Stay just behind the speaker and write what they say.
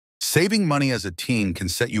Saving money as a teen can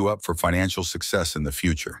set you up for financial success in the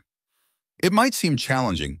future. It might seem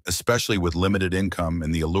challenging, especially with limited income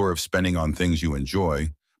and the allure of spending on things you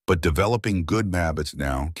enjoy, but developing good habits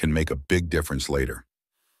now can make a big difference later.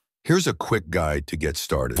 Here's a quick guide to get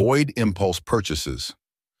started. Avoid impulse purchases.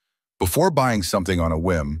 Before buying something on a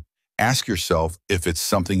whim, ask yourself if it's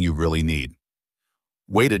something you really need.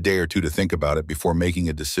 Wait a day or two to think about it before making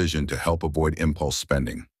a decision to help avoid impulse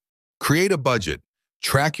spending. Create a budget.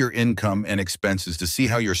 Track your income and expenses to see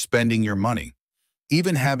how you're spending your money.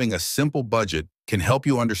 Even having a simple budget can help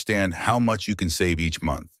you understand how much you can save each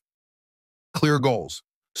month. Clear goals.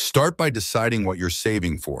 Start by deciding what you're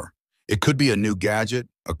saving for. It could be a new gadget,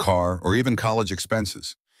 a car, or even college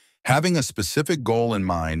expenses. Having a specific goal in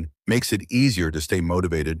mind makes it easier to stay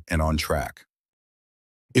motivated and on track.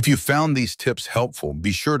 If you found these tips helpful,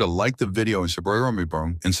 be sure to like the video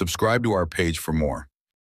and subscribe to our page for more.